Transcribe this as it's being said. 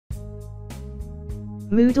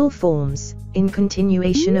Moodle Forms, in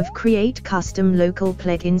continuation of Create Custom Local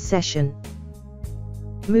Plugin session.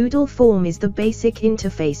 Moodle Form is the basic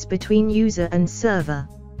interface between user and server.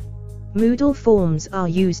 Moodle Forms are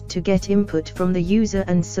used to get input from the user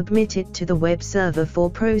and submit it to the web server for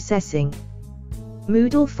processing.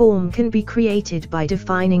 Moodle Form can be created by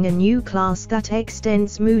defining a new class that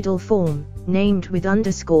extends Moodle Form, named with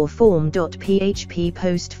 _form.php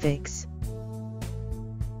postfix.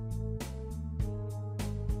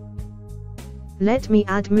 Let me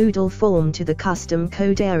add Moodle Form to the custom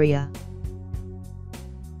code area.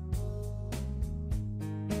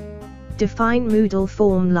 Define Moodle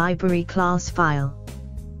Form library class file.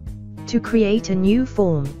 To create a new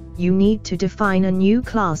form, you need to define a new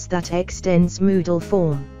class that extends Moodle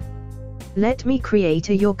Form. Let me create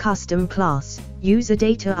your custom class,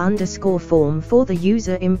 userdata_form, for the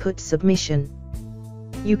user input submission.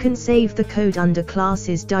 You can save the code under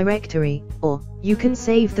classes directory, or you can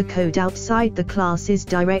save the code outside the classes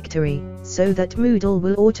directory, so that Moodle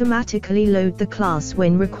will automatically load the class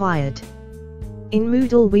when required. In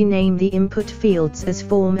Moodle we name the input fields as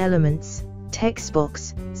form elements,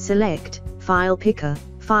 textbox, select, file picker,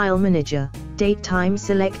 file manager, datetime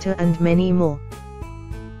selector and many more.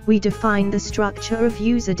 We define the structure of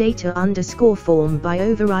userdata_form by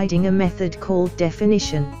overriding a method called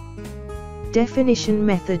definition. Definition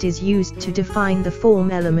method is used to define the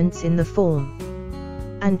form elements in the form.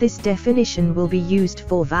 And this definition will be used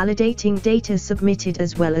for validating data submitted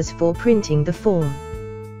as well as for printing the form.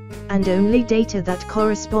 And only data that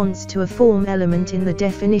corresponds to a form element in the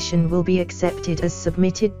definition will be accepted as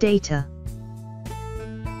submitted data.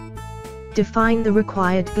 Define the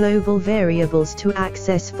required global variables to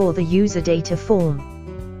access for the user data form.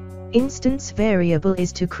 Instance variable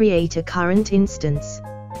is to create a current instance.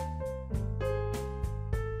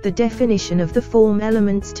 The definition of the form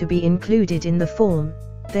elements to be included in the form,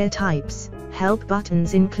 their types, help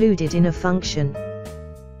buttons included in a function.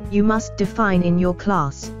 You must define in your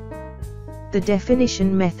class. The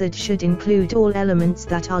definition method should include all elements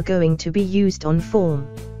that are going to be used on form.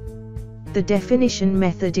 The definition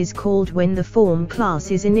method is called when the form class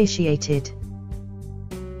is initiated.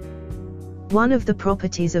 One of the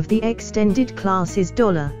properties of the extended class is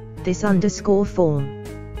 $this_form.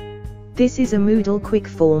 This is a Moodle Quick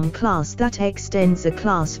Form class that extends a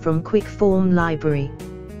class from Quick Form library.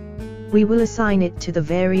 We will assign it to the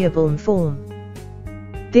variable form.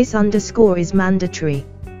 This underscore is mandatory.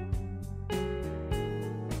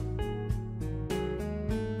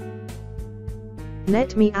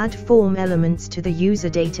 Let me add form elements to the user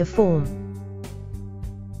data form.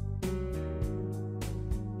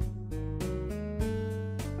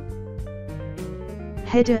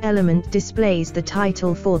 Header element displays the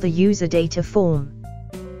title for the user data form.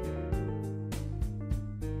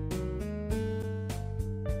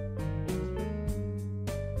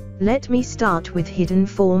 Let me start with hidden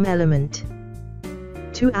form element.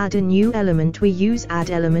 To add a new element we use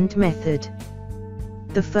addElement method.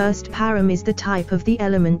 The first param is the type of the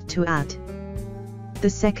element to add. The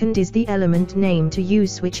second is the element name to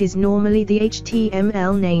use, which is normally the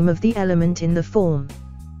HTML name of the element in the form.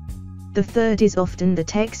 The third is often the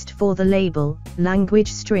text for the label,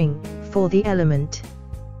 language string, for the element.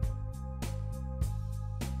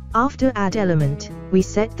 After addElement, we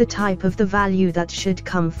set the type of the value that should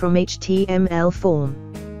come from HTML form.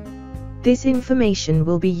 This information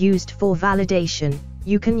will be used for validation.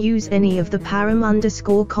 You can use any of the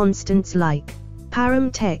param_constants like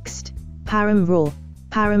param text, param raw,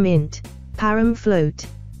 param int, param float,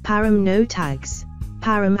 param no tags,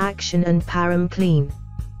 param action and param clean.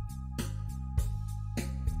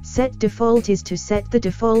 Set default is to set the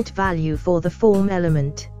default value for the form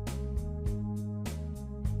element.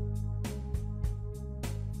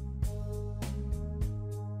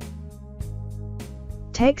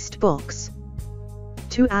 Text box.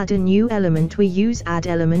 To add a new element we use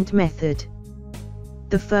addElement method.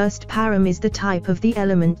 The first param is the type of the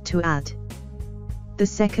element to add. The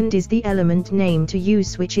second is the element name to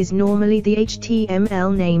use, which is normally the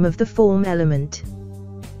HTML name of the form element.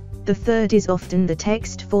 The third is often the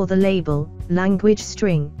text for the label, language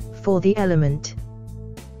string, for the element.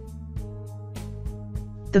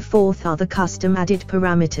 The fourth are the custom added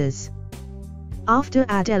parameters. After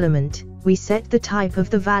addElement, we set the type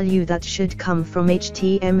of the value that should come from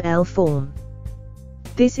HTML form.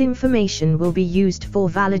 This information will be used for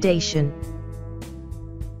validation.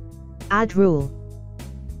 Add rule.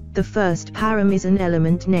 The first param is an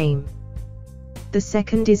element name. The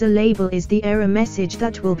second is a label, is the error message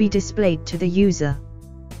that will be displayed to the user.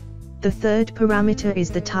 The third parameter is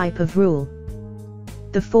the type of rule.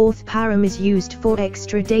 The fourth param is used for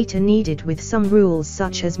extra data needed with some rules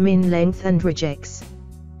such as min length and regex.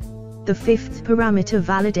 The fifth parameter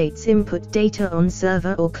validates input data on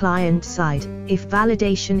server or client side. If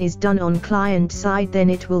validation is done on client side, then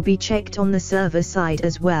it will be checked on the server side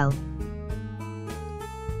as well.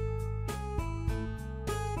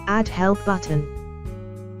 Add help button.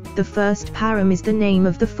 The first param is the name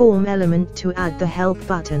of the form element to add the help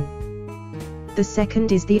button. The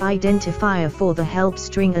second is the identifier for the help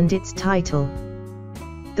string and its title.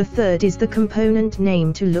 The third is the component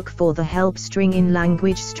name to look for the help string in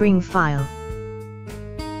language string file.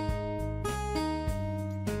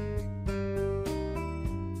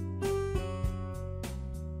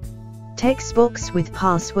 Text box with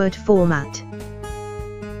password format.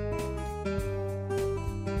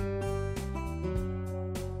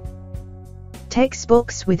 Text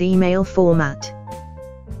box with email format.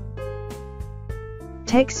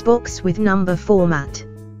 Text box with number format.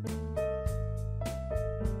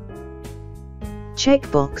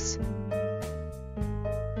 Checkbox.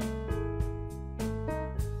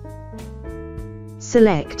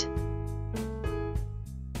 Select.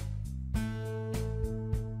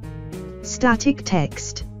 Static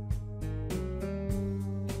text.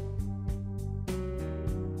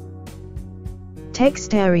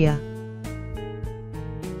 Text area.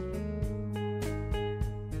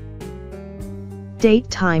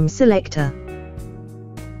 Date-time selector.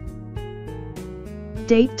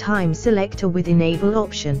 Date-time selector with enable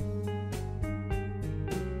option.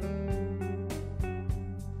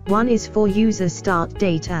 One is for user start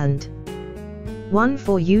date and one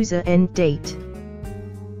for user end date.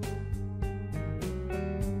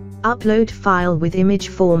 Upload file with image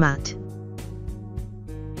format.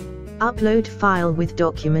 Upload file with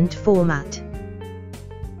document format.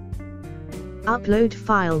 Upload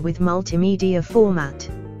file with multimedia format.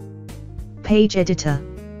 Page editor.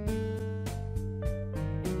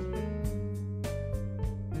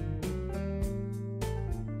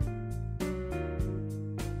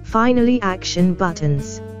 Finally, action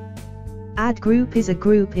buttons. Add group is a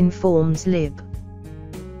group in Forms lib.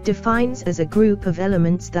 Defines as a group of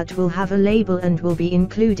elements that will have a label and will be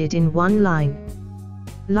included in one line.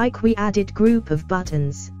 Like we added group of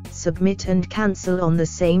buttons, submit and cancel on the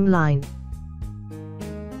same line.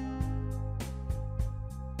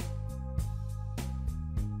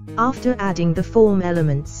 After adding the form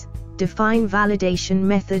elements, define validation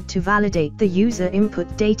method to validate the user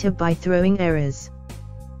input data by throwing errors.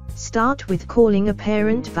 Start with calling a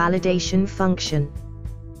parent validation function.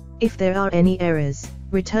 If there are any errors,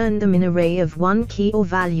 return them in array of one key or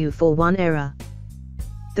value for one error.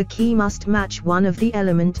 The key must match one of the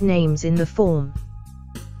element names in the form.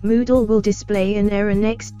 Moodle will display an error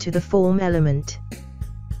next to the form element.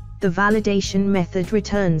 The validation method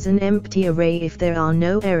returns an empty array if there are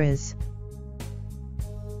no errors.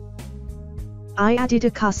 I added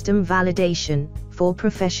a custom validation for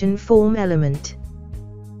profession form element.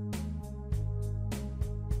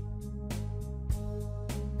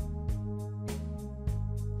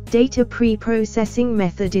 Data pre-processing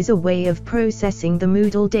method is a way of processing the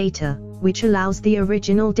Moodle data, which allows the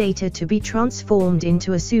original data to be transformed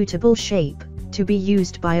into a suitable shape, to be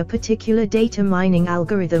used by a particular data mining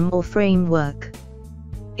algorithm or framework.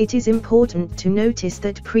 It is important to notice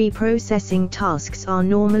that pre-processing tasks are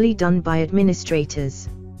normally done by administrators.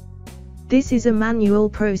 This is a manual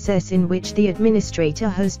process in which the administrator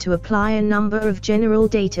has to apply a number of general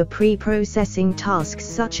data pre-processing tasks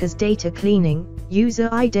such as data cleaning, user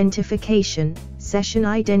identification, session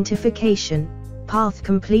identification, path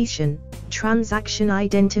completion, transaction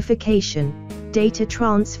identification, data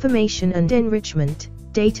transformation and enrichment,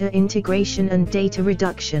 data integration and data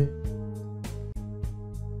reduction.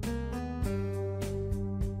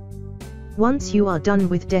 Once you are done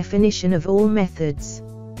with definition of all methods,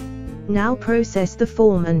 now process the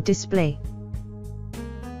form and display.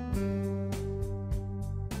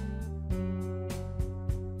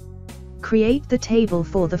 Create the table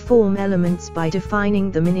for the form elements by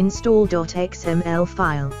defining them in install.xml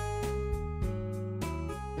file.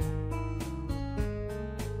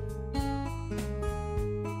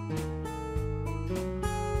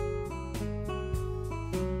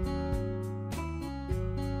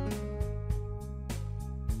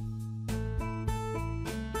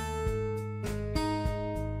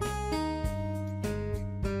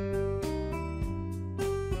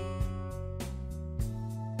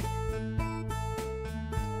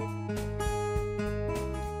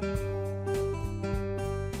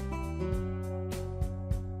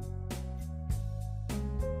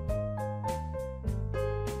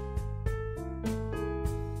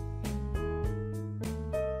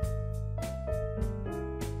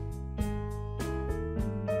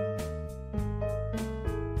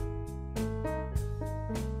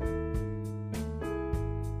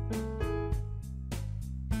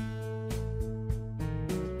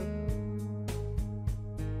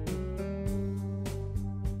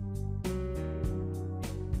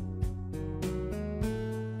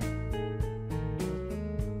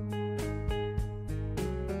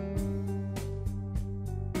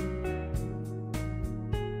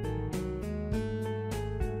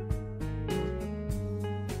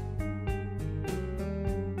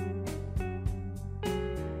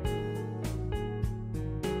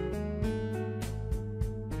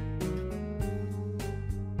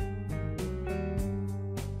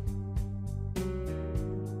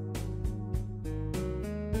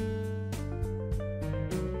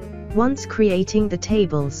 Once creating the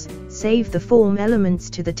tables, save the form elements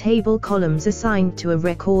to the table columns assigned to a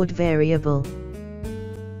record variable.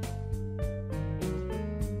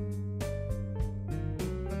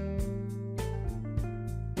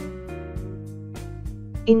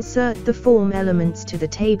 Insert the form elements to the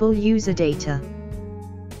table user data.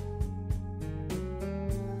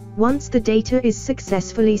 Once the data is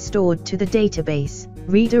successfully stored to the database,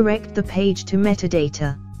 redirect the page to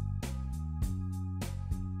metadata.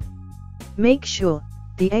 Make sure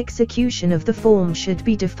the execution of the form should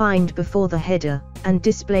be defined before the header, and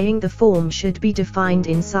displaying the form should be defined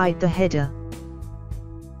inside the header.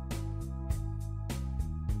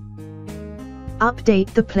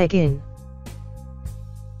 Update the plugin.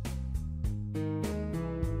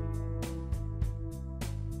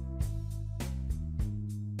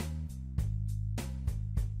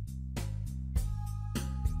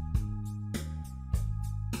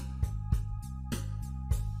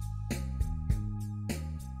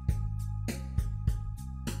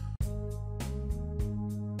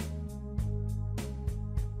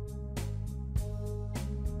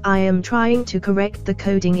 I am trying to correct the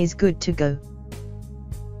coding is good to go.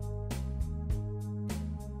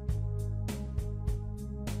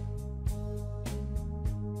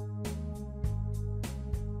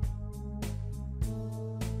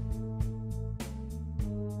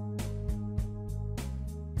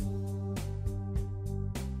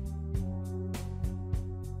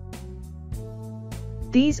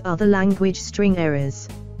 These are the language string errors.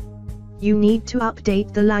 You need to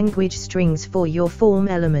update the language strings for your form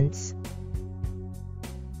elements.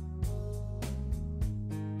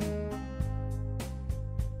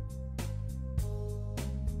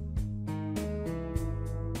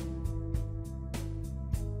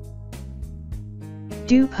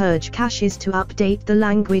 Do purge caches to update the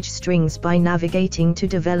language strings by navigating to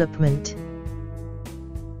development.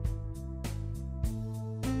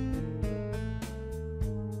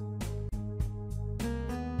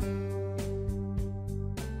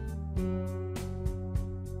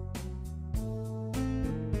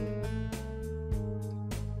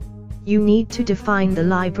 You need to define the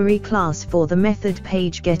library class for the method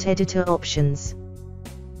page getEditor options.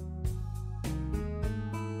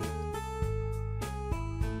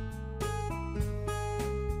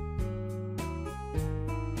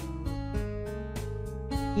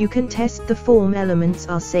 You can test the form elements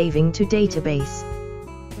are saving to database.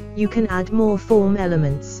 You can add more form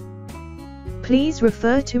elements. Please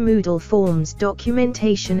refer to Moodle Forms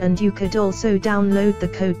documentation, and you could also download the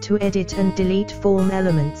code to edit and delete form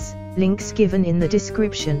elements. Links given in the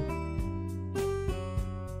description.